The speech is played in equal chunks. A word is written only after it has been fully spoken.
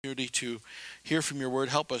opportunity to hear from your word.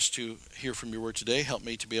 Help us to hear from your word today. Help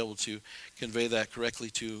me to be able to convey that correctly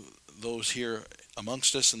to those here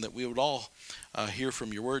amongst us, and that we would all hear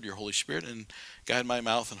from your word, your Holy Spirit, and guide my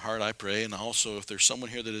mouth and heart, I pray. And also, if there's someone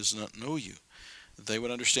here that does not know you, that they would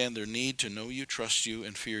understand their need to know you, trust you,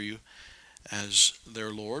 and fear you as their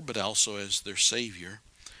Lord, but also as their Savior.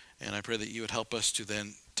 And I pray that you would help us to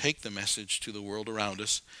then take the message to the world around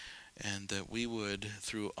us, and that we would,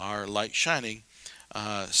 through our light shining,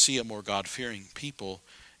 see a more God-fearing people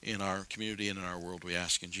in our community and in our world, we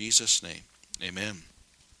ask in Jesus' name. Amen.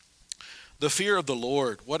 The fear of the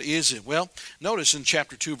Lord, what is it? Well, notice in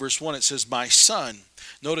chapter 2, verse 1, it says, my son.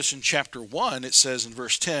 Notice in chapter 1, it says in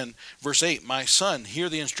verse 8, my son, hear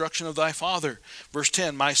the instruction of thy father. Verse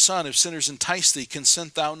 10, my son, if sinners entice thee,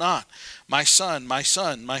 consent thou not. My son, my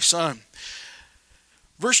son, my son.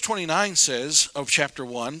 Verse 29 says of chapter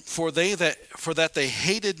 1, for that they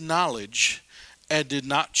hated knowledge and did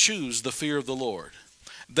not choose the fear of the Lord.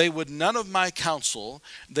 They would none of my counsel,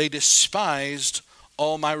 they despised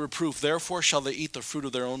all my reproof. Therefore shall they eat the fruit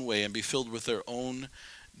of their own way and be filled with their own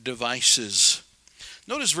devices.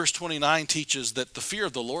 Notice verse 29 teaches that the fear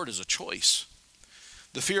of the Lord is a choice.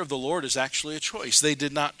 The fear of the Lord is actually a choice. They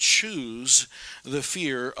did not choose the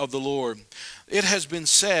fear of the Lord. It has been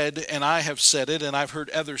said, and I have said it, and I've heard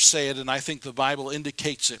others say it, and I think the Bible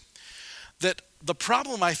indicates it, that the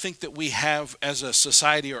problem I think that we have as a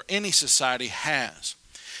society, or any society has,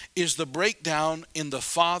 is the breakdown in the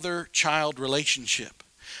father-child relationship.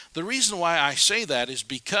 The reason why I say that is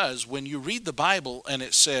because when you read the Bible and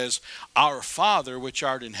it says, our Father which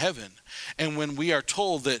art in heaven, and when we are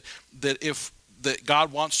told that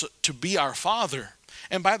God wants to be our Father,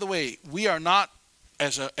 and by the way, we are not,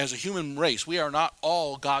 as a human race, we are not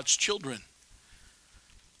all God's children.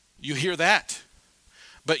 You hear that?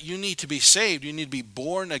 But you need to be saved. You need to be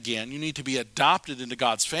born again. You need to be adopted into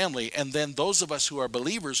God's family. And then those of us who are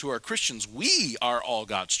believers, who are Christians, we are all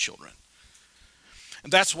God's children.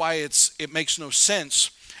 And that's why it makes no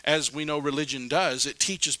sense, as we know religion does. It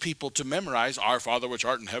teaches people to memorize, our Father which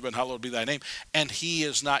art in heaven, hallowed be thy name. And he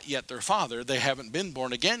is not yet their father. They haven't been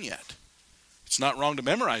born again yet. It's not wrong to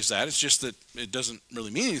memorize that. It's just that it doesn't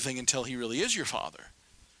really mean anything until he really is your father.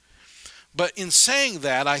 But in saying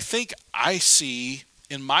that, I think I see,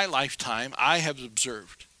 in my lifetime, I have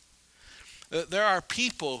observed that there are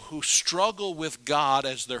people who struggle with God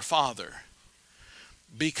as their father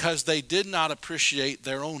because they did not appreciate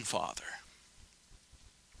their own father.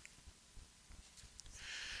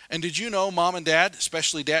 And did you know, mom and dad,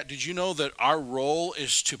 especially dad, did you know that our role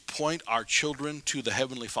is to point our children to the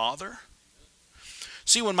Heavenly Father?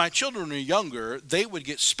 See, when my children were younger, they would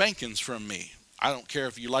get spankings from me. I don't care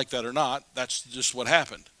if you like that or not. That's just what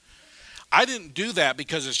happened. I didn't do that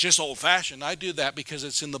because it's just old-fashioned. I do that because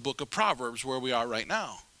it's in the book of Proverbs where we are right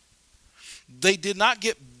now. They did not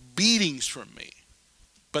get beatings from me,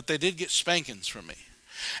 but they did get spankings from me.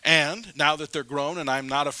 And now that they're grown and I'm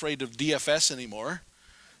not afraid of DFS anymore,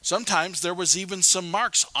 sometimes there was even some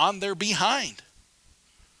marks on their behind.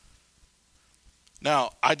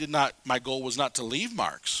 Now, my goal was not to leave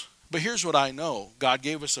marks, but here's what I know. God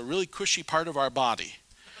gave us a really cushy part of our body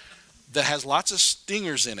that has lots of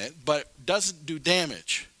stingers in it, but doesn't do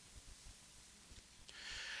damage.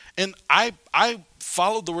 And I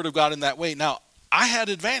followed the Word of God in that way. Now, I had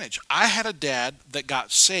advantage. I had a dad that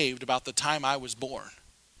got saved about the time I was born.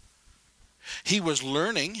 He was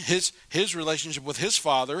learning. His relationship with his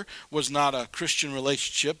father was not a Christian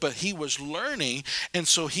relationship, but he was learning, and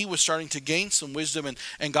so he was starting to gain some wisdom,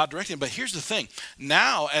 and God directed him. But here's the thing.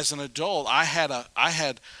 Now, as an adult, I had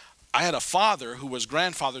a father who was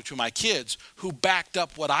grandfather to my kids who backed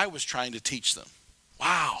up what I was trying to teach them.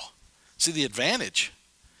 Wow. See the advantage?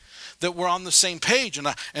 That we're on the same page, and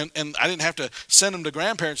I didn't have to send them to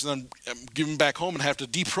grandparents and then give them back home and have to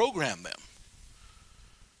deprogram them.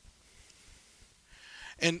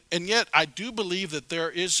 And yet I do believe that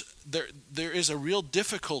there is a real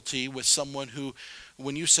difficulty with someone who,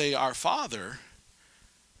 when you say our Father,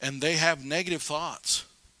 and they have negative thoughts.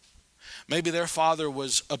 Maybe their father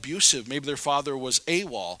was abusive. Maybe their father was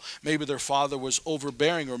AWOL. Maybe their father was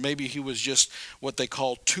overbearing, or maybe he was just what they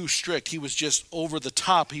call too strict. He was just over the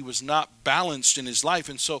top. He was not balanced in his life.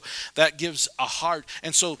 And so that gives a heart.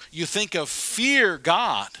 And so you think of fear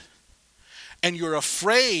God, and you were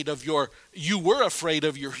afraid of your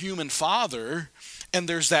human father, and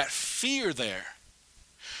there's that fear there.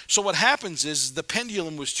 So what happens is the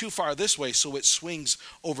pendulum was too far this way, so it swings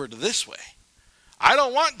over to this way. I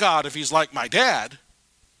don't want God if he's like my dad.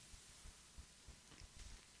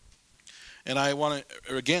 And I want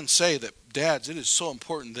to again say that, dads, it is so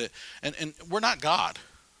important that, and we're not God,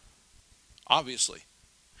 obviously.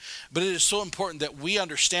 But it is so important that we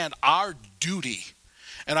understand our duty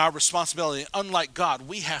and our responsibility. Unlike God,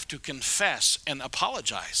 we have to confess and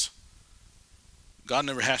apologize. God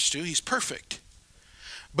never has to. He's perfect.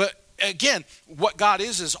 But again, what God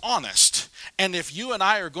is honest. And if you and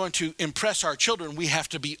I are going to impress our children, we have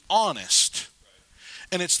to be honest.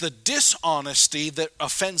 And it's the dishonesty that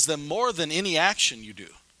offends them more than any action you do.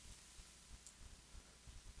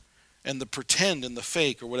 And the pretend and the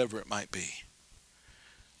fake or whatever it might be.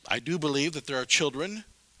 I do believe that there are children,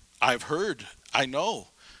 I know,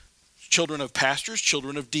 children of pastors,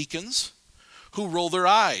 children of deacons, who roll their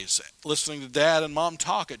eyes listening to dad and mom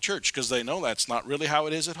talk at church because they know that's not really how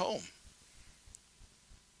it is at home.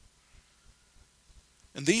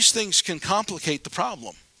 And these things can complicate the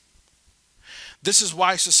problem. This is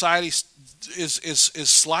why society is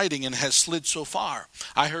sliding and has slid so far.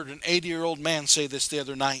 I heard an 80-year-old man say this the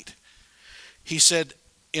other night. He said,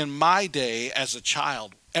 in my day as a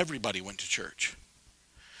child, everybody went to church.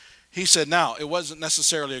 He said, now, it wasn't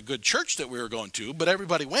necessarily a good church that we were going to, but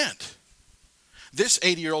everybody went. This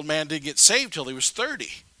 80-year-old man didn't get saved till he was 30.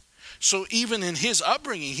 So even in his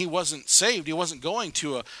upbringing, he wasn't saved. He wasn't going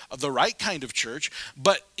to the right kind of church.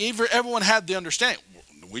 But everyone had the understanding.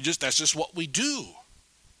 That's just what we do.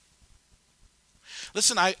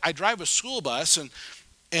 Listen, I drive a school bus,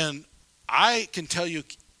 and I can tell you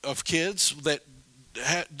of kids that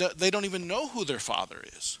they don't even know who their father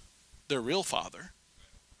is, their real father.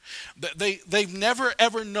 They've never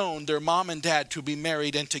ever known their mom and dad to be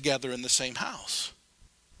married and together in the same house.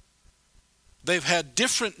 They've had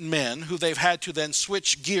different men who they've had to then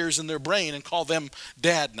switch gears in their brain and call them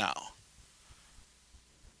dad now.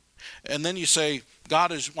 And then you say,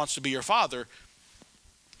 God wants to be your father.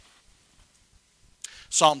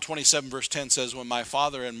 Psalm 27 verse 10 says, when my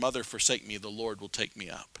father and mother forsake me, the Lord will take me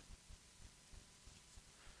up.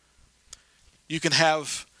 You can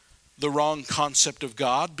have the wrong concept of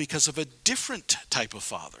God because of a different type of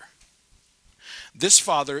father. This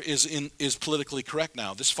father is politically correct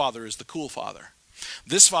now. This father is the cool father.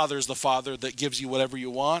 This father is the father that gives you whatever you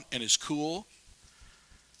want and is cool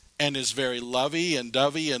and is very lovey and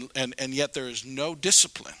dovey and yet there is no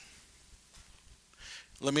discipline.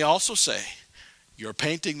 Let me also say, you're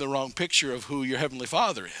painting the wrong picture of who your heavenly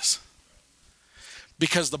Father is.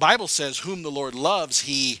 Because the Bible says, whom the Lord loves,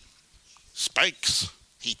 he spanks,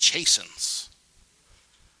 he chastens.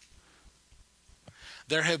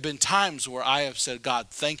 There have been times where I have said, God,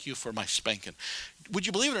 thank you for my spanking. Would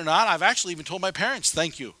you believe it or not, I've actually even told my parents,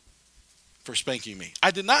 thank you for spanking me.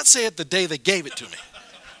 I did not say it the day they gave it to me.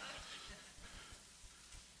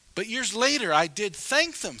 But years later, I did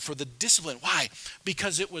thank them for the discipline. Why?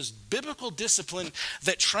 Because it was biblical discipline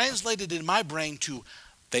that translated in my brain to,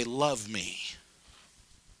 they love me.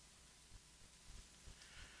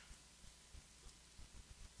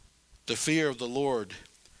 The fear of the Lord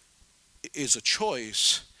is a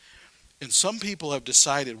choice. And some people have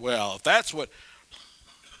decided, well, if that's what,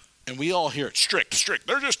 and we all hear it, strict.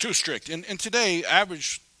 They're just too strict. And today,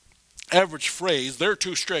 average phrase, they're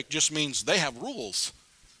too strict, just means they have rules.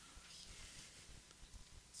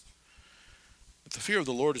 The fear of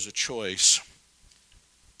the Lord is a choice.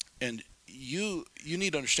 And you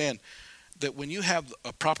need to understand that when you have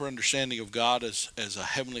a proper understanding of God as a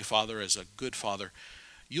heavenly Father, as a good Father,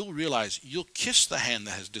 you'll realize you'll kiss the hand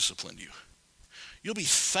that has disciplined you. You'll be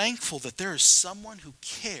thankful that there is someone who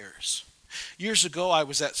cares. Years ago, I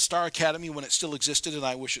was at Star Academy when it still existed, and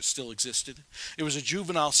I wish it still existed. It was a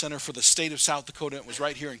juvenile center for the state of South Dakota. It was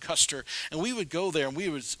right here in Custer. And we would go there, and we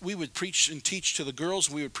would preach and teach to the girls.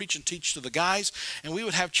 We would preach and teach to the guys. And we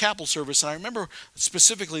would have chapel service. And I remember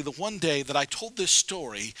specifically the one day that I told this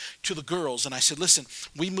story to the girls. And I said, listen,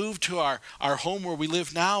 we moved to our home where we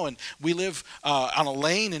live now. And we live on a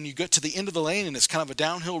lane. And you get to the end of the lane, and it's kind of a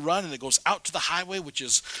downhill run. And it goes out to the highway, which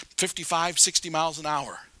is 55, 60 miles an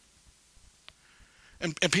hour.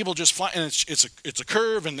 And people just fly, and it's a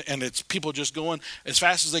curve, and it's people just going as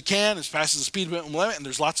fast as they can, as fast as the speed limit, and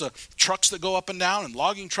there's lots of trucks that go up and down, and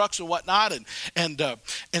logging trucks and whatnot, and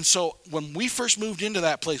so when we first moved into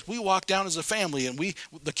that place, we walked down as a family, and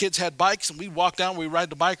the kids had bikes, and we walked down, we ride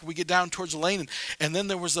the bike, and we get down towards the lane, and then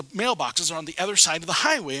there was the mailboxes on the other side of the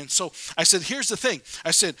highway, and so I said, here's the thing, I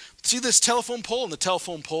said, see this telephone pole, and the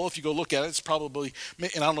telephone pole, if you go look at it, it's probably, and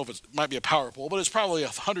I don't know if it might be a power pole, but it's probably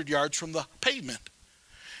 100 yards from the pavement.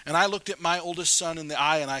 And I looked at my oldest son in the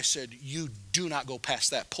eye and I said, you do not go past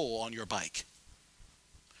that pole on your bike.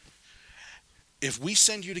 if we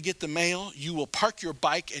send you to get the mail, you will park your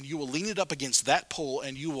bike and you will lean it up against that pole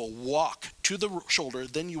and you will walk to the shoulder.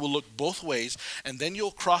 Then you will look both ways and then you'll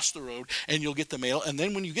cross the road and you'll get the mail. And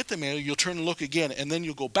then when you get the mail, you'll turn and look again and then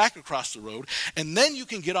you'll go back across the road. And then you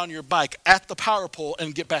can get on your bike at the power pole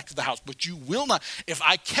and get back to the house. But you will not. If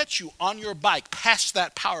I catch you on your bike past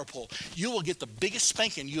that power pole, you will get the biggest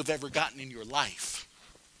spanking you have ever gotten in your life.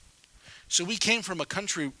 So we came from a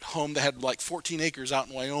country home that had like 14 acres out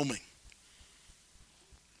in Wyoming.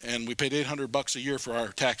 And we paid $800 a year for our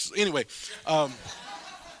taxes. Anyway,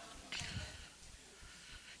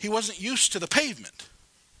 he wasn't used to the pavement.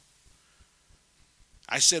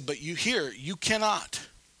 I said, but you cannot.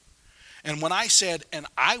 And when I said, and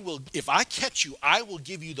I will, if I catch you, I will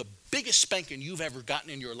give you the biggest spanking you've ever gotten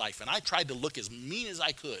in your life. And I tried to look as mean as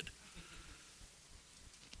I could.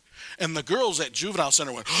 And the girls at Juvenile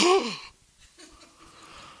Center went, oh.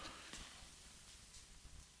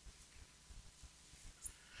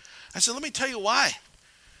 I said, let me tell you why.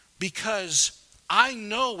 Because I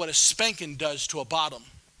know what a spanking does to a bottom.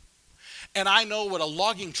 And I know what a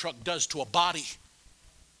logging truck does to a body.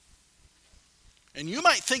 And you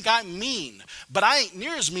might think I'm mean, but I ain't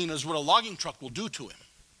near as mean as what a logging truck will do to him.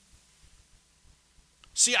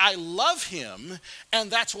 See, I love him, and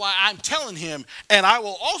that's why I'm telling him, and I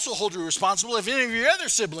will also hold you responsible if any of your other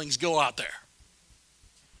siblings go out there.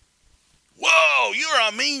 Whoa, you're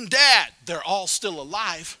a mean dad. They're all still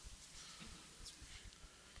alive.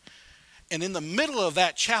 And in the middle of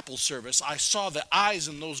that chapel service, I saw the eyes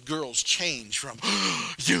in those girls change from,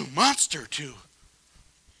 you monster, to,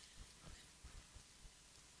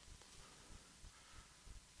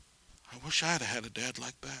 I wish I had had a dad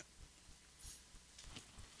like that.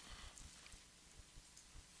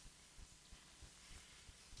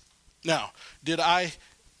 Now, did I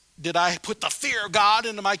put the fear of God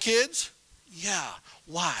into my kids? Yeah.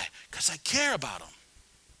 Why? Because I care about them.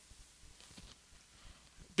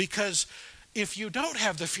 Because if you don't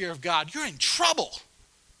have the fear of God, you're in trouble.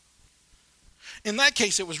 In that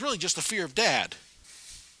case, it was really just the fear of dad.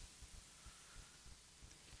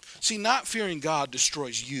 See, not fearing God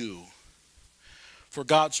destroys you. For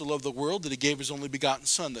God so loved the world that he gave his only begotten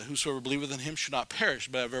Son, that whosoever believeth in him should not perish,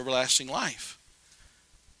 but have everlasting life.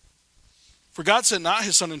 For God sent not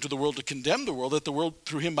his Son into the world to condemn the world, that the world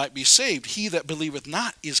through him might be saved. He that believeth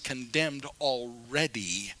not is condemned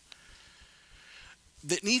already.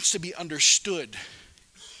 That needs to be understood,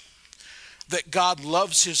 that God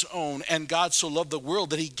loves his own, and God so loved the world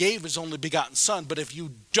that he gave his only begotten Son. But if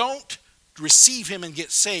you don't receive him and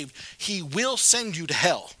get saved, he will send you to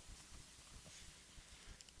hell.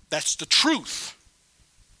 That's the truth.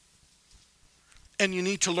 And you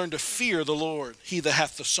need to learn to fear the Lord. He that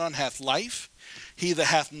hath the Son hath life. He that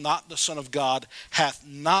hath not the Son of God hath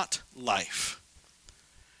not life.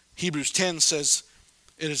 Hebrews 10 says,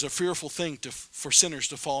 it is a fearful thing for sinners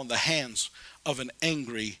to fall in the hands of an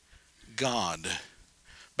angry God.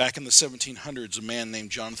 Back in the 1700s, a man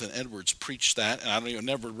named Jonathan Edwards preached that, and I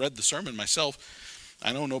never read the sermon myself.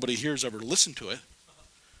 I know nobody here has ever listened to it.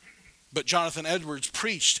 But Jonathan Edwards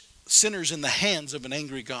preached sinners in the hands of an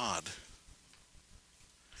angry God.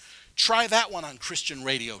 Try that one on Christian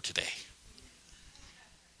radio today.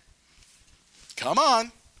 Come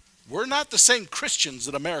on. We're not the same Christians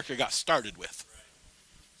that America got started with.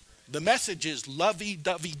 The message is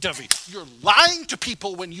lovey-dovey-dovey. You're lying to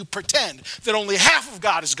people when you pretend that only half of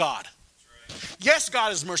God is God. Yes,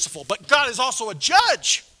 God is merciful, but God is also a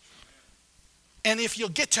judge. And if you'll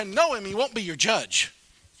get to know him, he won't be your judge.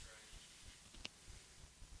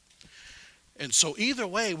 And so either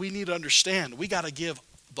way, we need to understand, we got to give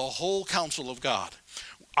the whole counsel of God.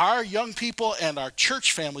 Our young people and our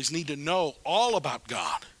church families need to know all about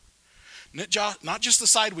God. Not just the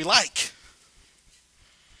side we like.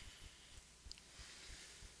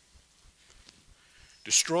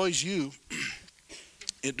 Destroys you,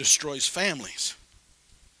 it destroys families.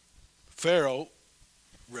 Pharaoh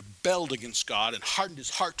rebelled against God and hardened his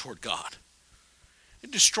heart toward God. It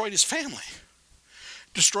destroyed his family,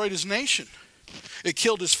 destroyed his nation. It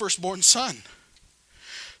killed his firstborn son.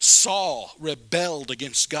 Saul rebelled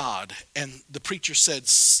against God, and the preacher said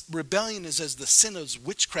rebellion is as the sin of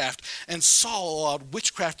witchcraft, and Saul allowed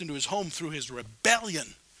witchcraft into his home through his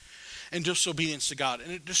rebellion and disobedience to God,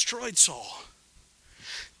 and it destroyed Saul.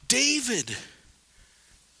 David,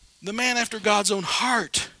 the man after God's own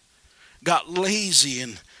heart, got lazy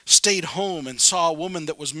and stayed home and saw a woman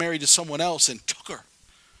that was married to someone else and took her.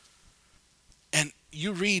 And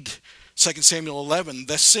you read 2 Samuel 11,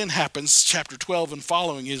 the sin happens, chapter 12 and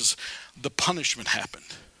following is the punishment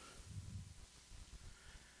happened.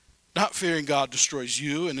 Not fearing God destroys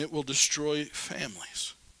you, and it will destroy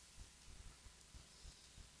families.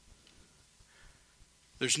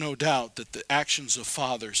 There's no doubt that the actions of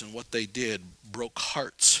fathers and what they did broke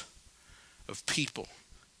hearts of people.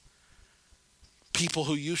 People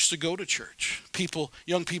who used to go to church.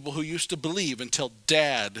 Young people who used to believe until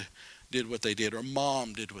dad did what they did or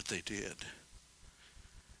mom did what they did.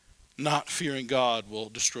 Not fearing God will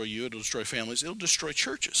destroy you. It'll destroy families. It'll destroy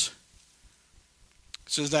churches.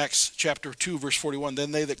 It says in Acts chapter 2, verse 41,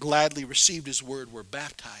 then they that gladly received his word were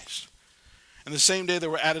baptized. And the same day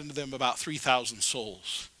there were added to them about 3,000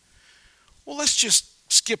 souls. Well, let's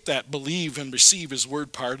just skip that believe and receive his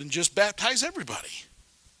word part and just baptize everybody.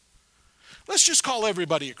 Let's just call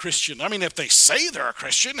everybody a Christian. I mean, if they say they're a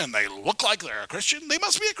Christian and they look like they're a Christian, they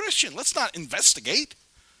must be a Christian. Let's not investigate.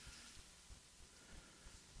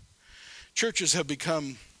 Churches have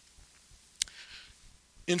become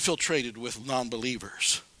infiltrated with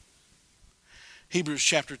non-believers. Hebrews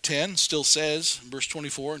chapter 10 still says, verse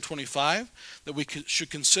 24 and 25, that we should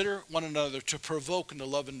consider one another to provoke unto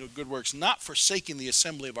love and to good works, not forsaking the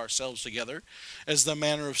assembly of ourselves together, as the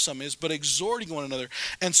manner of some is, but exhorting one another.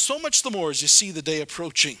 And so much the more as you see the day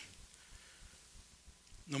approaching.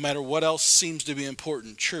 No matter what else seems to be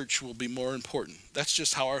important, church will be more important. That's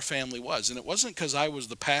just how our family was. And it wasn't because I was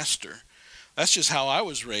the pastor. That's just how I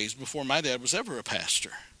was raised before my dad was ever a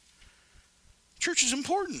pastor. Church is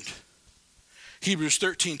important. Hebrews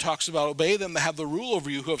 13 talks about obey them that have the rule over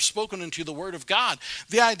you who have spoken unto you the word of God.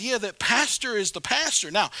 The idea that pastor is the pastor.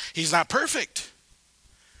 Now, he's not perfect.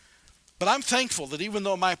 But I'm thankful that even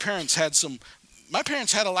though my parents had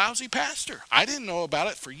a lousy pastor. I didn't know about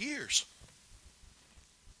it for years.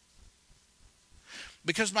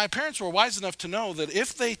 Because my parents were wise enough to know that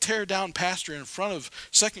if they tear down pastor in front of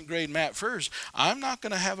second grade Matt Furs, I'm not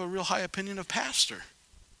going to have a real high opinion of pastor.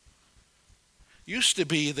 Used to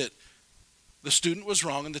be that the student was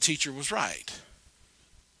wrong and the teacher was right.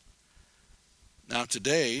 Now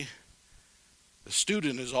today, the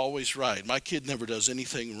student is always right. My kid never does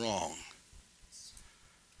anything wrong.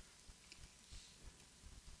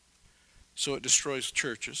 So it destroys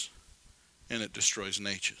churches and it destroys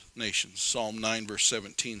nations. Psalm 9 verse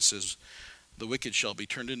 17 says, the wicked shall be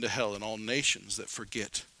turned into hell and all nations that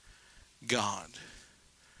forget God.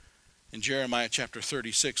 In Jeremiah chapter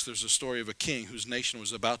 36, there's a story of a king whose nation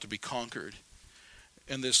was about to be conquered.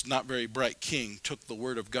 And this not very bright king took the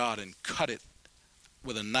word of God and cut it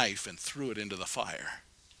with a knife and threw it into the fire.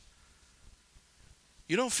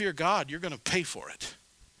 You don't fear God, you're going to pay for it.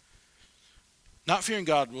 Not fearing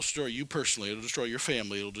God will destroy you personally. It'll destroy your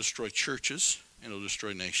family. It'll destroy churches. And it'll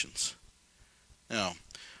destroy nations. Now,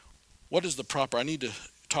 what is the proper? I need to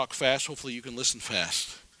talk fast. Hopefully you can listen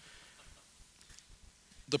fast.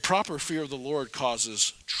 The proper fear of the Lord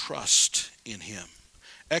causes trust in him.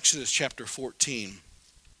 Exodus chapter 14.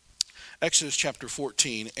 Exodus chapter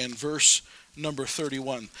 14 and verse number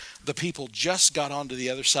 31. The people just got onto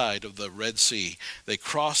the other side of the Red Sea. They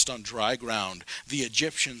crossed on dry ground. The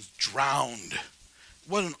Egyptians drowned.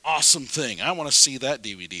 What an awesome thing. I want to see that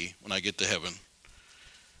DVD when I get to heaven.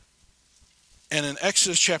 And in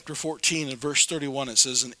Exodus chapter 14 and verse 31 it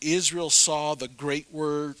says, and Israel saw the great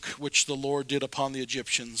work which the Lord did upon the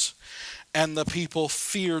Egyptians, and the people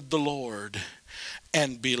feared the Lord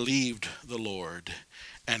and believed the Lord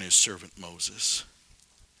and his servant Moses.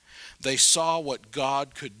 They saw what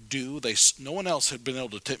God could do. No one else had been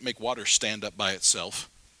able to make water stand up by itself.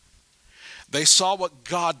 They saw what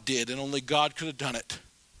God did, and only God could have done it.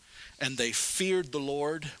 And they feared the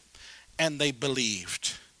Lord, and they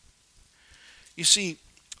believed. You see,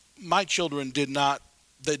 my children did not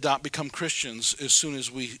become Christians as soon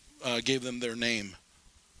as we gave them their name.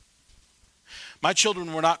 My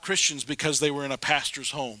children were not Christians because they were in a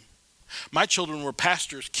pastor's home. My children were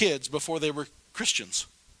pastors' kids before they were Christians.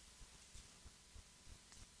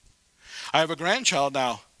 I have a grandchild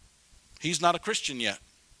now. He's not a Christian yet.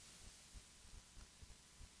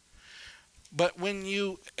 But when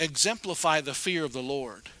you exemplify the fear of the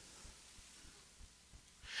Lord,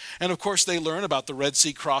 and of course they learn about the Red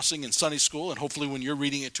Sea crossing in Sunday school, and hopefully when you're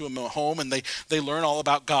reading it to them at home, and they learn all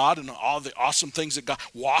about God and all the awesome things that God,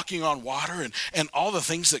 walking on water and all the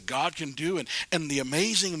things that God can do and the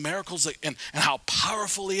amazing miracles and how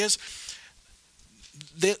powerful he is,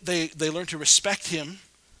 they learn to respect him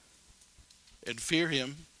and fear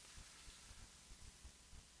him.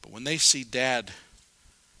 But when they see Dad,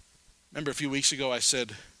 remember a few weeks ago I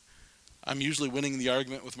said, I'm usually winning the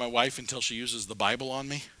argument with my wife until she uses the Bible on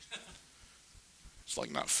me. It's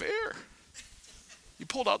like not fair. You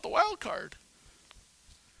pulled out the wild card.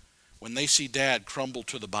 When they see Dad crumble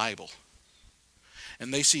to the Bible,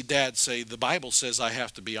 and they see Dad say, the Bible says I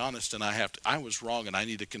have to be honest and I was wrong and I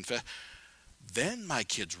need to confess, then my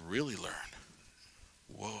kids really learn.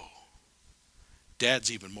 Whoa.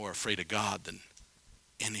 Dad's even more afraid of God than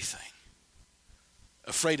anything.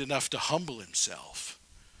 Afraid enough to humble himself.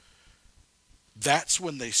 That's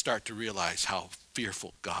when they start to realize how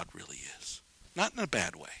fearful God really is. Not in a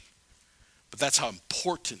bad way, but that's how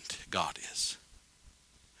important God is.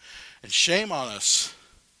 And shame on us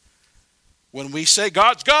when we say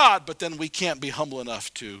God's God, but then we can't be humble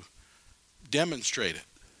enough to demonstrate it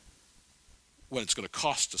when it's going to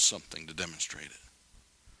cost us something to demonstrate it.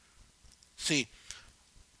 See,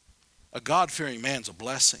 a God-fearing man's a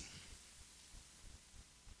blessing.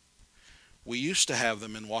 We used to have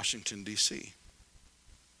them in Washington, D.C.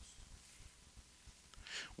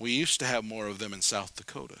 We used to have more of them in South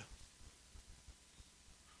Dakota.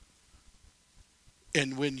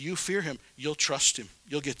 And when you fear him, you'll trust him.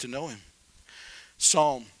 You'll get to know him.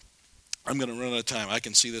 I'm going to run out of time. I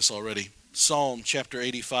can see this already. Psalm chapter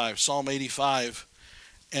 85. Psalm 85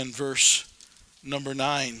 and verse number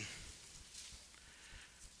 9.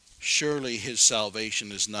 Surely his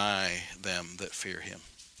salvation is nigh them that fear him,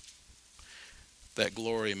 that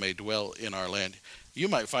glory may dwell in our land. You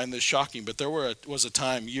might find this shocking, but there was a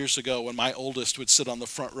time years ago when my oldest would sit on the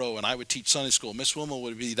front row and I would teach Sunday school. Miss Wilma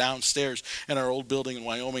would be downstairs in our old building in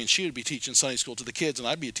Wyoming, and she would be teaching Sunday school to the kids, and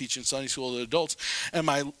I'd be teaching Sunday school to the adults. And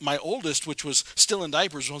my oldest, which was still in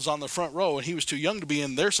diapers, was on the front row, and he was too young to be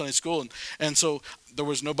in their Sunday school, and so there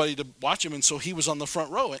was nobody to watch him, and so he was on the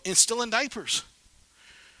front row and still in diapers.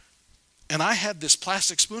 And I had this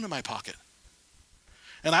plastic spoon in my pocket.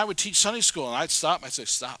 And I would teach Sunday school, and I'd stop. I'd say,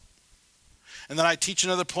 stop. And then I'd teach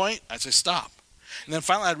another point. I'd say, stop. And then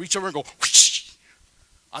finally, I'd reach over and go, whoosh,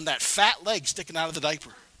 on that fat leg sticking out of the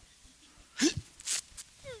diaper.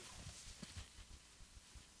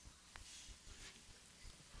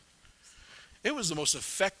 It was the most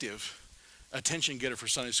effective attention getter for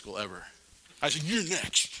Sunday school ever. I said, you're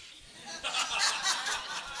next.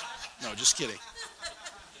 No, just kidding.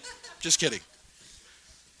 Just kidding.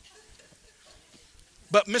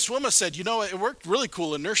 But Miss Wilma said, you know, it worked really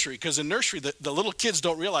cool in nursery, because in nursery, the little kids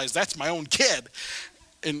don't realize that's my own kid.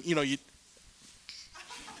 And, you know,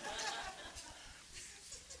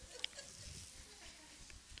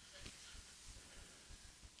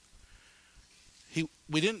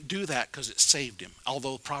 we didn't do that because it saved him.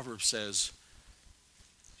 Although Proverbs says,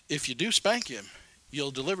 if you do spank him, you'll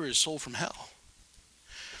deliver his soul from hell.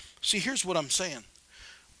 See, here's what I'm saying.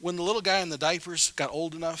 When the little guy in the diapers got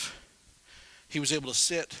old enough, he was able to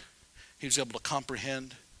sit, he was able to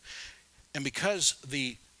comprehend. And because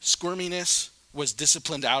the squirminess was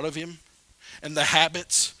disciplined out of him, and the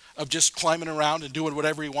habits of just climbing around and doing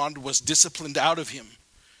whatever he wanted was disciplined out of him,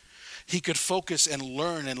 he could focus and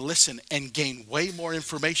learn and listen and gain way more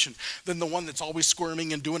information than the one that's always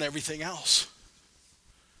squirming and doing everything else.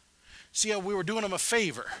 See how we were doing him a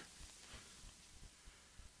favor.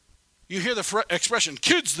 You hear the expression,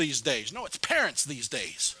 kids these days. No, it's parents these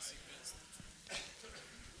days.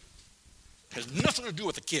 It has nothing to do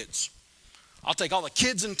with the kids. I'll take all the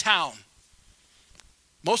kids in town.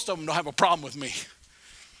 Most of them don't have a problem with me.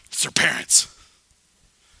 It's their parents.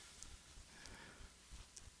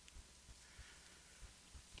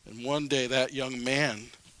 And one day that young man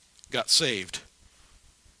got saved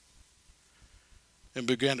and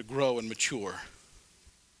began to grow and mature.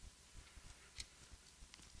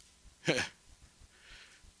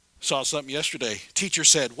 Saw something yesterday. Teacher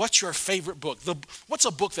said, what's your favorite book? What's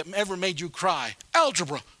a book that ever made you cry?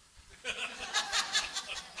 Algebra.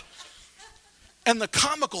 And the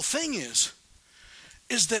comical thing is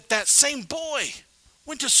that same boy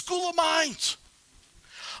went to School of Mines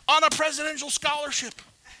on a presidential scholarship.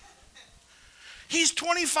 He's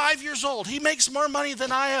 25 years old. He makes more money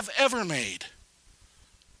than I have ever made.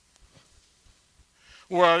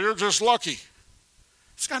 Well, you're just lucky.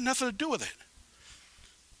 It's got nothing to do with it.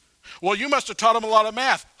 Well, you must have taught him a lot of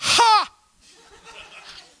math. Ha!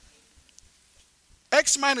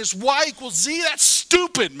 X minus Y equals Z? That's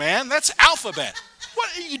stupid, man. That's alphabet.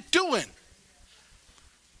 What are you doing?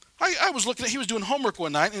 I was looking at, he was doing homework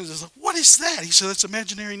one night, and he was like, what is that? He said, that's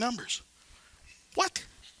imaginary numbers. What?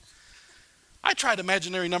 I tried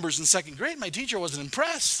imaginary numbers in second grade. My teacher wasn't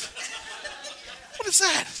impressed. What is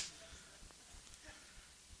that?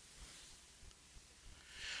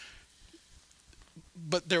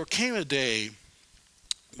 But there came a day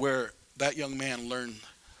where that young man learned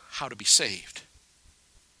how to be saved.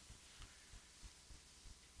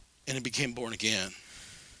 And he became born again.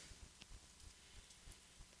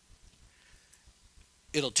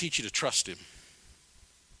 It'll teach you to trust him.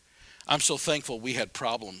 I'm so thankful we had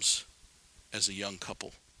problems as a young couple.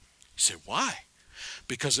 You say, why?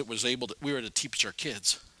 Because we were able to teach our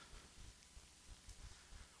kids.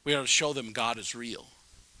 We had to show them God is real.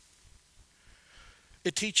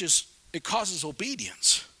 it causes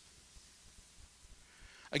obedience.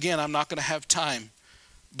 Again, I'm not going to have time,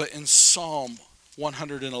 but in Psalm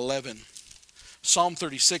 111, Psalm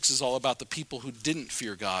 36 is all about the people who didn't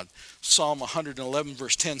fear God. Psalm 111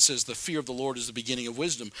 verse 10 says, the fear of the Lord is the beginning of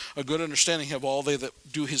wisdom. A good understanding have all they that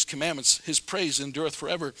do his commandments. His praise endureth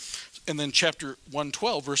forever. And then chapter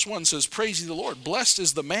 112 verse 1 says, praise ye the Lord. Blessed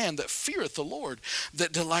is the man that feareth the Lord,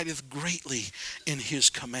 that delighteth greatly in his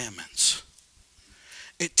commandments.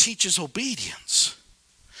 It teaches obedience.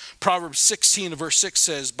 Proverbs 16 verse 6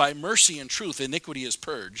 says, by mercy and truth iniquity is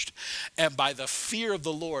purged, and by the fear of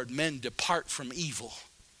the Lord men depart from evil.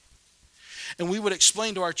 And we would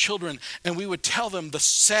explain to our children, and we would tell them the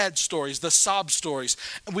sad stories, the sob stories,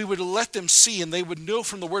 and we would let them see, and they would know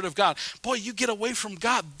from the Word of God, boy, you get away from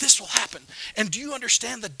God, this will happen. And do you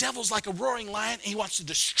understand the devil's like a roaring lion, and he wants to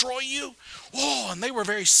destroy you? Oh, and they were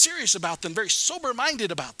very serious about them, very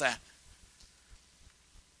sober-minded about that.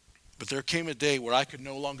 But there came a day where I could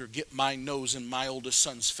no longer get my nose in my oldest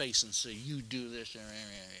son's face and say, you do this.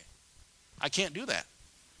 I can't do that.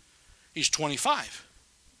 He's 25.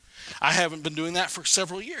 I haven't been doing that for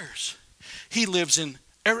several years. He lives in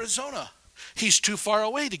Arizona. He's too far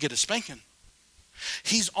away to get a spanking.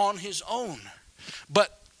 He's on his own. But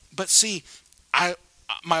see,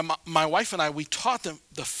 my wife and I, we taught them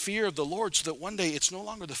the fear of the Lord so that one day it's no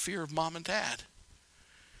longer the fear of mom and dad.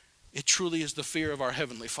 It truly is the fear of our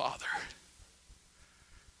Heavenly Father.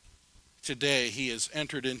 Today, he has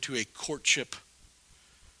entered into a courtship.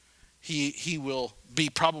 He will be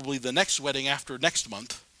probably the next wedding after next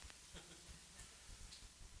month.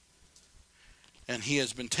 And he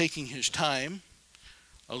has been taking his time,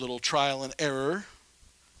 a little trial and error,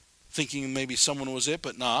 thinking maybe someone was it,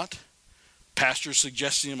 but not. Pastors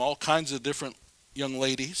suggesting him all kinds of different young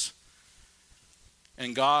ladies.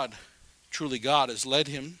 And God, truly God, has led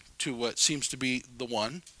him to what seems to be the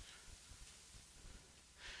one.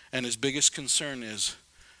 And his biggest concern is,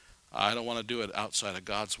 I don't want to do it outside of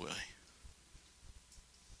God's way.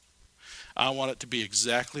 I want it to be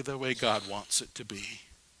exactly the way God wants it to be.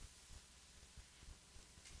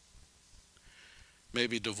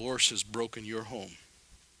 Maybe divorce has broken your home.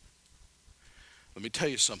 Let me tell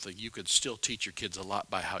you something. You could still teach your kids a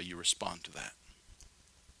lot by how you respond to that.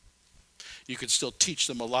 You could still teach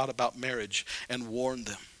them a lot about marriage and warn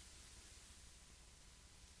them.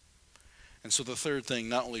 And so the third thing,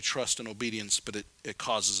 not only trust and obedience, but it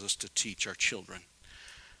causes us to teach our children.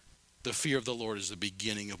 The fear of the Lord is the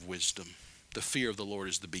beginning of wisdom. The fear of the Lord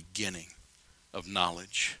is the beginning of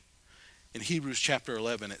knowledge. In Hebrews chapter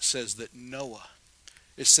 11, it says that Noah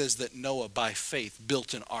by faith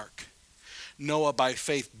built an ark. Noah by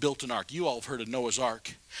faith built an ark. You all have heard of Noah's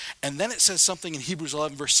ark. And then it says something in Hebrews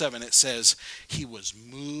 11 verse 7. It says, he was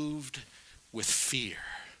moved with fear.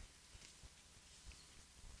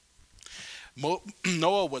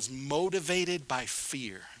 Noah was motivated by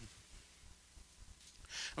fear.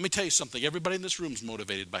 Let me tell you something. Everybody in this room is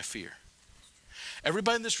motivated by fear.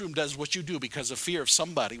 Everybody in this room does what you do because of fear of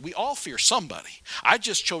somebody. We all fear somebody. I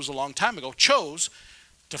just chose a long time ago,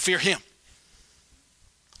 to fear him.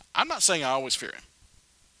 I'm not saying I always fear him.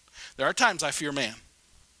 There are times I fear man.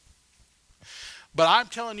 But I'm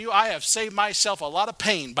telling you, I have saved myself a lot of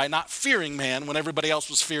pain by not fearing man when everybody else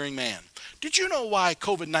was fearing man. Did you know why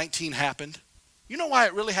COVID-19 happened? You know why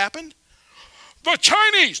it really happened? The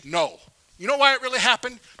Chinese! No. You know why it really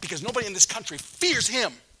happened? Because nobody in this country fears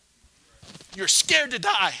him. You're scared to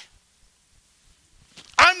die.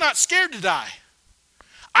 I'm not scared to die.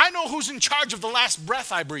 I know who's in charge of the last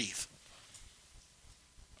breath I breathe.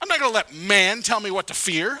 I'm not going to let man tell me what to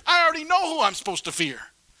fear. I already know who I'm supposed to fear.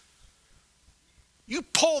 You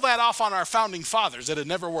pull that off on our founding fathers, it had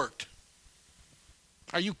never worked.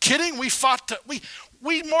 Are you kidding? We fought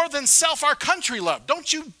we more than self our country loved.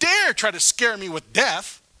 Don't you dare try to scare me with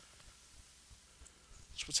death.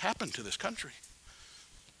 That's what's happened to this country.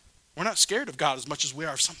 We're not scared of God as much as we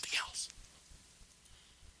are of something else.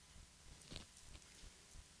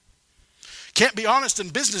 Can't be honest in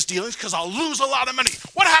business dealings because I'll lose a lot of money.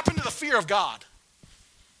 What happened to the fear of God?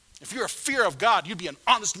 If you're a fear of God, you'd be an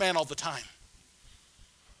honest man all the time.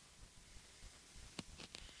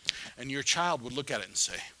 And your child would look at it and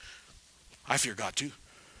say, I fear God too.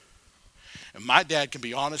 And my dad can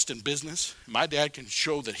be honest in business. My dad can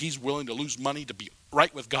show that he's willing to lose money to be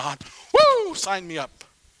right with God. Woo! Sign me up.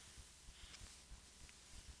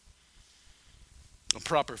 A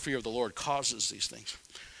proper fear of the Lord causes these things.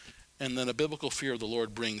 And then a biblical fear of the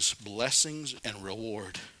Lord brings blessings and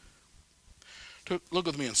reward. Look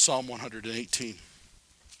with me in Psalm 118.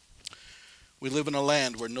 We live in a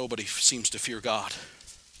land where nobody seems to fear God.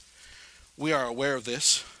 We are aware of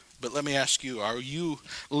this. But let me ask you, are you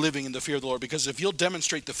living in the fear of the Lord? Because if you'll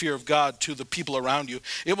demonstrate the fear of God to the people around you,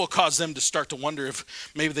 it will cause them to start to wonder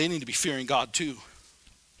if maybe they need to be fearing God too.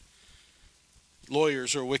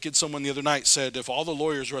 Lawyers are wicked. Someone the other night said if all the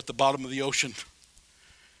lawyers were at the bottom of the ocean,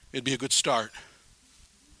 it'd be a good start.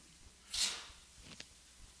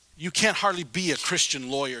 You can't hardly be a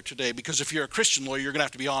Christian lawyer today, because if you're a Christian lawyer, you're going to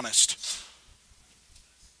have to be honest.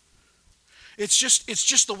 It's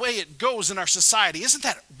just the way it goes in our society. Isn't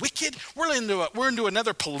that wicked? We're into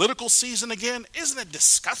another political season again. Isn't it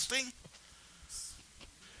disgusting?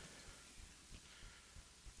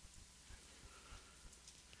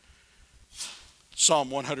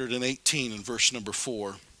 Psalm 118 and verse number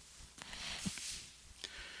 4.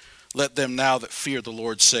 Let them now that fear the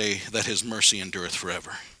Lord say that his mercy endureth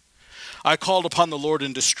forever. I called upon the Lord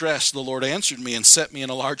in distress. The Lord answered me and set me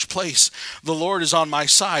in a large place. The Lord is on my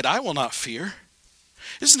side. I will not fear.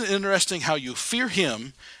 Isn't it interesting how you fear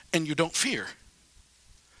him and you don't fear?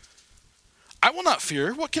 I will not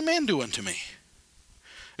fear. What can man do unto me?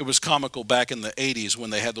 It was comical back in the 80s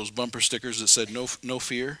when they had those bumper stickers that said no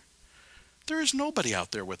fear. There is nobody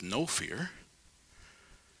out there with no fear.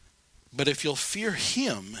 But if you'll fear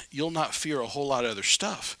him, you'll not fear a whole lot of other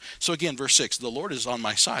stuff. So again, verse 6, the Lord is on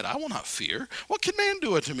my side. I will not fear. What can man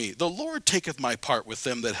do unto me? The Lord taketh my part with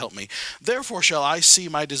them that help me. Therefore shall I see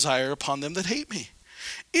my desire upon them that hate me.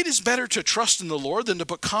 It is better to trust in the Lord than to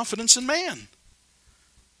put confidence in man.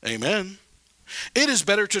 Amen. It is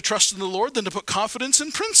better to trust in the Lord than to put confidence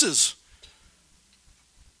in princes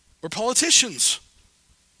or politicians.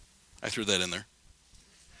 I threw that in there.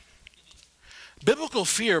 Biblical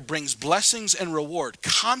fear brings blessings and reward.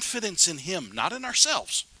 Confidence in him, not in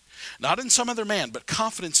ourselves, not in some other man, but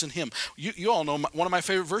confidence in him. You all know one of my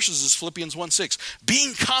favorite verses is Philippians 1:6.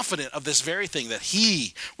 Being confident of this very thing, that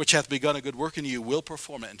he which hath begun a good work in you will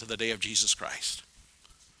perform it unto the day of Jesus Christ.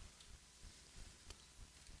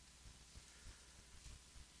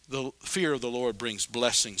 The fear of the Lord brings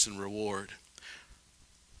blessings and reward.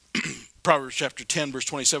 Proverbs chapter 10 verse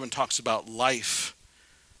 27 talks about life.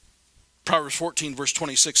 Proverbs 14 verse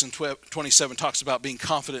 26 and 27 talks about being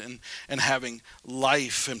confident and having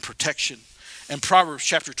life and protection. And Proverbs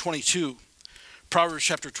chapter 22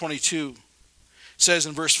 says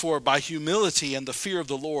in verse 4, by humility and the fear of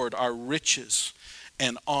the Lord are riches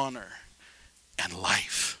and honor and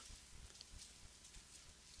life.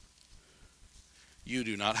 You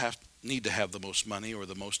do not need to have the most money or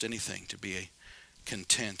the most anything to be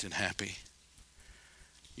content and happy.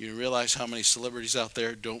 You realize how many celebrities out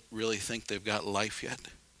there don't really think they've got life yet?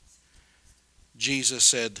 Jesus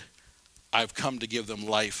said, I've come to give them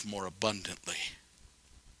life more abundantly.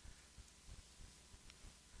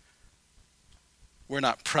 We're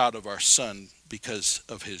not proud of our son because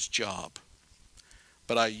of his job.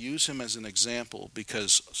 But I use him as an example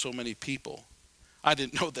because so many people, I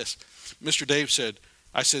didn't know this. Mr. Dave said,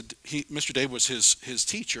 Mr. Dave was his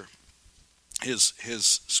teacher, his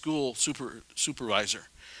school supervisor.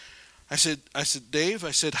 I said, Dave,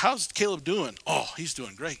 how's Caleb doing? Oh, he's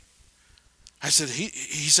doing great. I said, he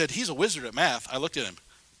said, he's a wizard at math. I looked at him.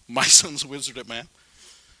 My son's a wizard at math.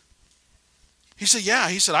 He said, yeah.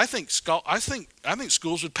 He said, I think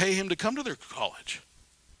schools would pay him to come to their college.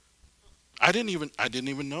 I didn't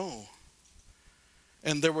even know.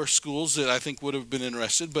 And there were schools that I think would have been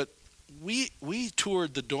interested, but we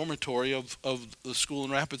toured the dormitory of the school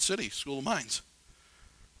in Rapid City, School of Mines.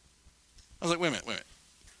 I was like, wait a minute.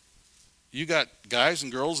 You got guys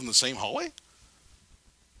and girls in the same hallway?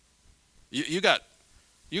 You got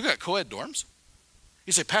co-ed dorms?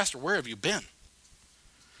 You say, Pastor, where have you been?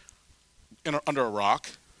 Under a rock.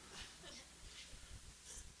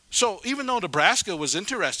 So even though Nebraska was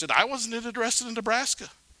interested, I wasn't interested in Nebraska.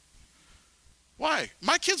 Why?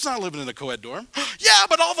 My kid's not living in a co-ed dorm. Yeah,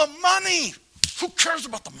 but all the money. Who cares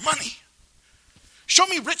about the money? Show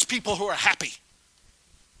me rich people who are happy.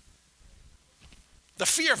 The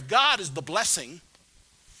fear of God is the blessing.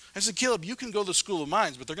 I said, Caleb, you can go to the School of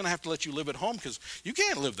Mines, but they're going to have to let you live at home because you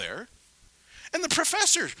can't live there. And the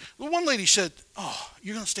professor, the one lady said, oh,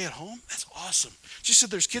 you're going to stay at home? That's awesome. She said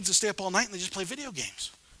there's kids that stay up all night and they just play video games.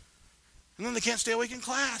 And then they can't stay awake in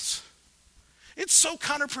class. It's so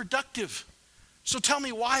counterproductive. So tell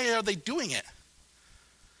me, why are they doing it?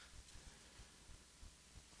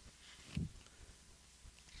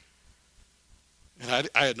 And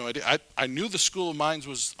I had no idea. I knew the School of Mines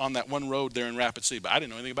was on that one road there in Rapid City, but I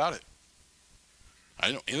didn't know anything about it. I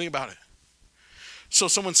didn't know anything about it. So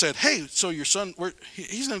someone said, hey, so your son,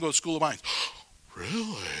 he's going to go to School of Mines.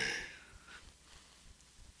 Really?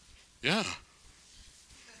 Yeah.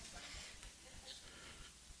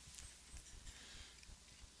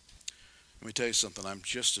 Let me tell you something. I'm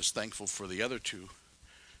just as thankful for the other two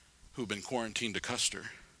who've been quarantined to Custer,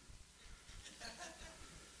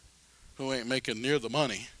 who ain't making near the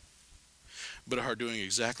money, but are doing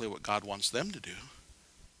exactly what God wants them to do.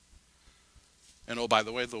 And oh, by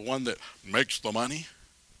the way, the one that makes the money,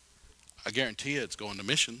 I guarantee you it's going to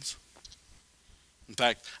missions. In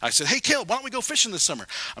fact, I said, hey, Caleb, why don't we go fishing this summer?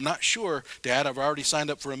 I'm not sure, Dad, I've already signed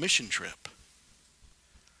up for a mission trip.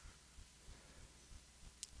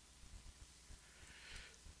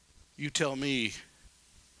 You tell me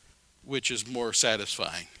which is more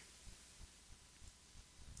satisfying.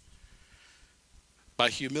 By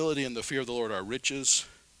humility and the fear of the Lord are riches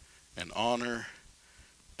and honor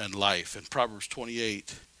and life. And Proverbs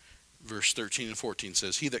 28, verse 13 and 14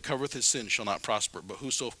 says, he that covereth his sin shall not prosper, but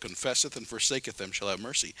whoso confesseth and forsaketh them shall have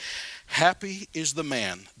mercy. Happy is the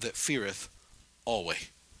man that feareth always.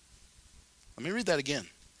 Let me read that again.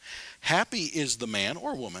 Happy is the man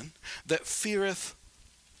or woman that feareth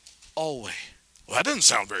always. Well, that doesn't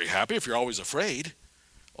sound very happy if you're always afraid.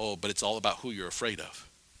 Oh, but it's all about who you're afraid of.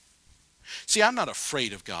 See, I'm not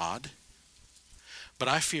afraid of God, but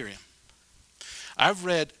I fear him. I've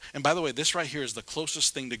read, and by the way, this right here is the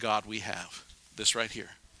closest thing to God we have. This right here.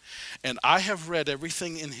 And I have read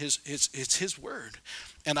everything in it's his word.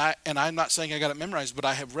 And I'm not saying I got it memorized, but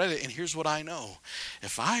I have read it, and here's what I know.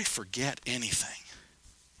 If I forget anything,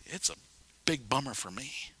 it's a big bummer for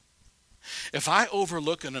me. If I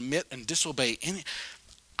overlook and omit and disobey any,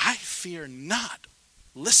 I fear not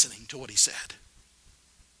listening to what he said.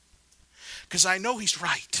 Because I know he's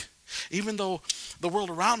right. Even though the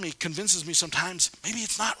world around me convinces me sometimes maybe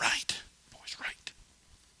it's not right. Oh, he's right.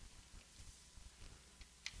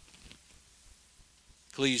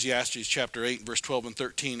 Ecclesiastes chapter 8, verse 12 and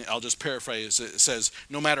 13, I'll just paraphrase. It says,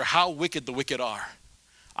 no matter how wicked the wicked are,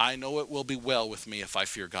 I know it will be well with me if I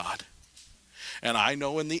fear God. And I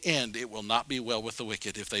know in the end it will not be well with the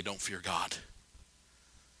wicked if they don't fear God.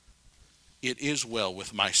 It is well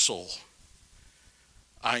with my soul.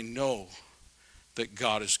 I know that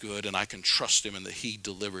God is good and I can trust him and that he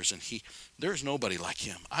delivers, and there's nobody like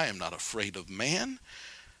him. I am not afraid of man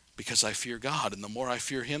because I fear God, and the more I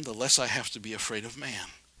fear him, the less I have to be afraid of man.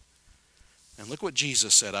 And look what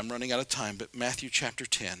Jesus said. I'm running out of time, but Matthew chapter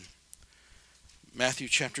 10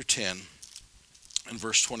 and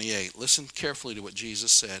verse 28. Listen carefully to what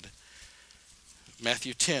Jesus said.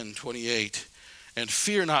 Matthew 10:28. And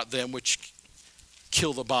fear not them which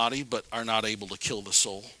kill the body, but are not able to kill the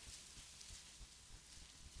soul.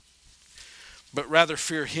 But rather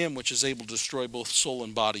fear him which is able to destroy both soul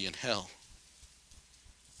and body in hell.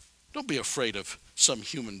 Don't be afraid of some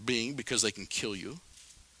human being because they can kill you.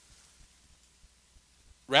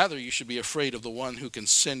 Rather, you should be afraid of the one who can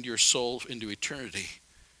send your soul into eternity.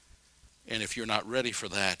 And if you're not ready for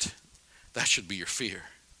that, that should be your fear.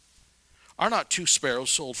 Are not two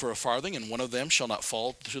sparrows sold for a farthing, and one of them shall not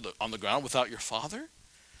fall on the ground without your Father?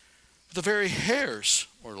 The very hairs,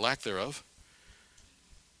 or lack thereof,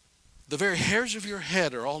 the very hairs of your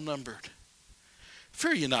head are all numbered.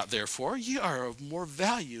 Fear ye not, therefore, ye are of more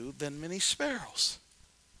value than many sparrows.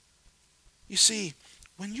 You see,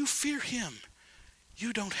 when you fear him,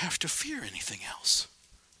 you don't have to fear anything else.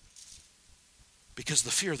 Because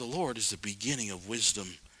the fear of the Lord is the beginning of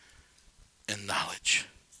wisdom and knowledge.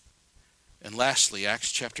 And lastly,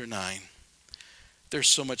 Acts chapter 9. There's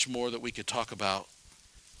so much more that we could talk about.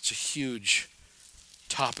 It's a huge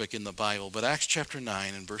topic in the Bible. But Acts chapter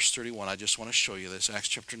 9 and verse 31, I just want to show you this. Acts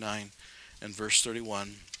chapter 9 and verse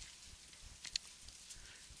 31.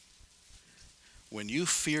 When you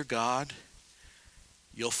fear God,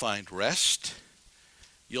 you'll find rest.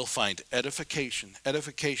 You'll find edification.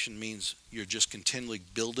 Edification means you're just continually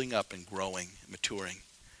building up and growing, maturing.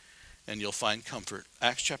 And you'll find comfort.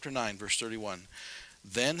 Acts chapter 9, verse 31.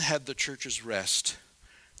 Then had the churches rest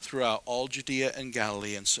throughout all Judea and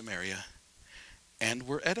Galilee and Samaria, and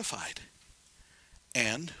were edified,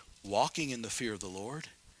 and walking in the fear of the Lord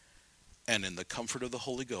and in the comfort of the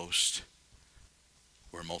Holy Ghost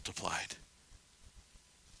were multiplied.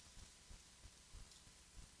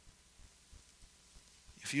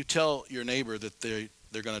 If you tell your neighbor that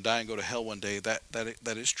they're going to die and go to hell one day, that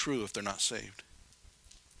is true if they're not saved.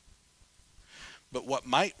 But what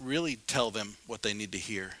might really tell them what they need to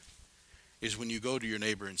hear is when you go to your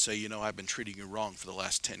neighbor and say, you know, I've been treating you wrong for the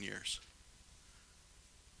last 10 years.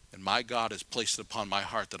 And my God has placed it upon my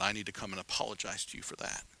heart that I need to come and apologize to you for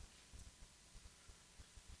that.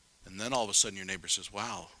 And then all of a sudden your neighbor says,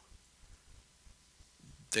 wow,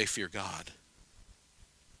 they fear God.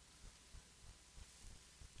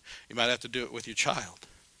 You might have to do it with your child,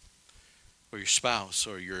 or your spouse,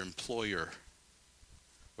 or your employer,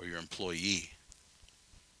 or your employee.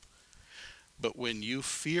 But when you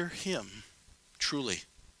fear him truly,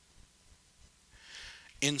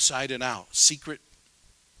 inside and out, secret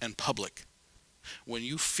and public, when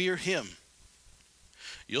you fear him,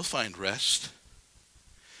 you'll find rest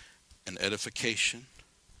and edification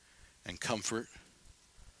and comfort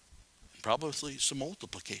and probably some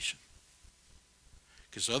multiplication.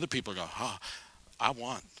 Because other people are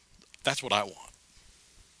going, that's what I want.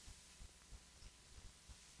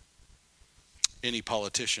 Any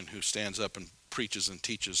politician who stands up and preaches and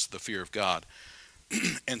teaches the fear of God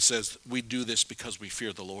and says, we do this because we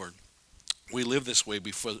fear the Lord. We live this way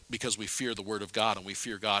because we fear the word of God, and we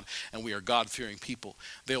fear God, and we are God-fearing people.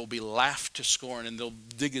 They will be laughed to scorn, and they'll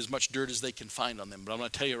dig as much dirt as they can find on them. But I'm going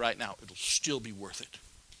to tell you right now, it'll still be worth it.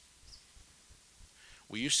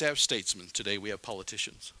 We used to have statesmen. Today we have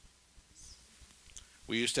politicians.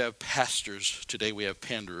 We used to have pastors. Today we have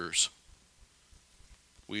panderers.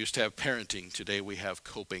 We used to have parenting. Today we have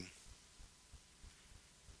coping.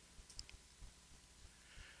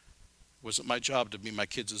 It wasn't my job to be my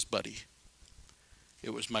kids' buddy.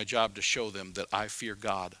 It was my job to show them that I fear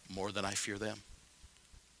God more than I fear them.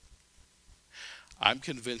 I'm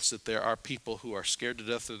convinced that there are people who are scared to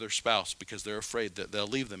death of their spouse because they're afraid that they'll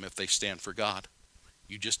leave them if they stand for God.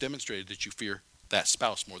 You just demonstrated that you fear that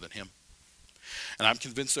spouse more than him. And I'm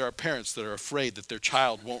convinced there are parents that are afraid that their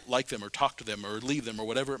child won't like them or talk to them or leave them or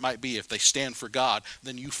whatever it might be if they stand for God.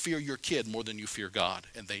 Then you fear your kid more than you fear God,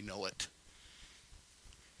 and they know it.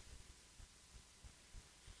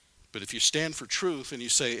 But if you stand for truth and you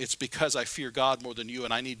say, it's because I fear God more than you,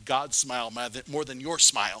 and I need God's smile more than your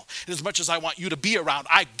smile, and as much as I want you to be around,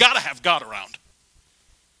 I got to have God around.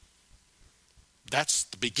 That's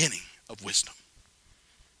the beginning of wisdom.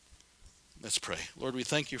 Let's pray. Lord, we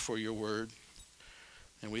thank you for your word.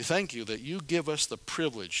 And we thank you that you give us the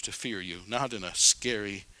privilege to fear you, not in a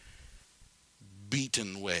scary,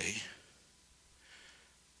 beaten way,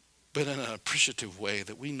 but in an appreciative way,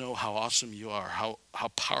 that we know how awesome you are, how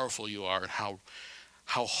powerful you are, and how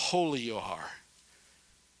holy you are,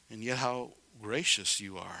 and yet how gracious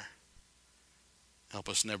you are. Help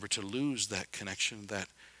us never to lose that connection,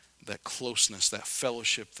 that closeness, that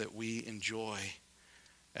fellowship that we enjoy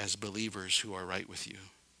as believers who are right with you.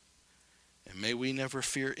 And may we never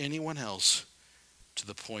fear anyone else to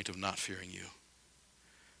the point of not fearing you.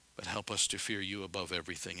 But help us to fear you above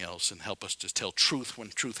everything else, and help us to tell truth when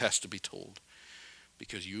truth has to be told,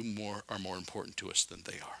 because you are more important to us than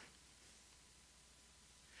they are.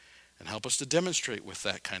 And help us to demonstrate with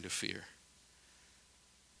that kind of fear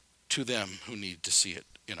to them who need to see it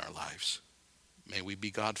in our lives. May we be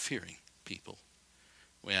God-fearing people.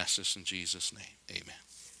 We ask this in Jesus' name. Amen.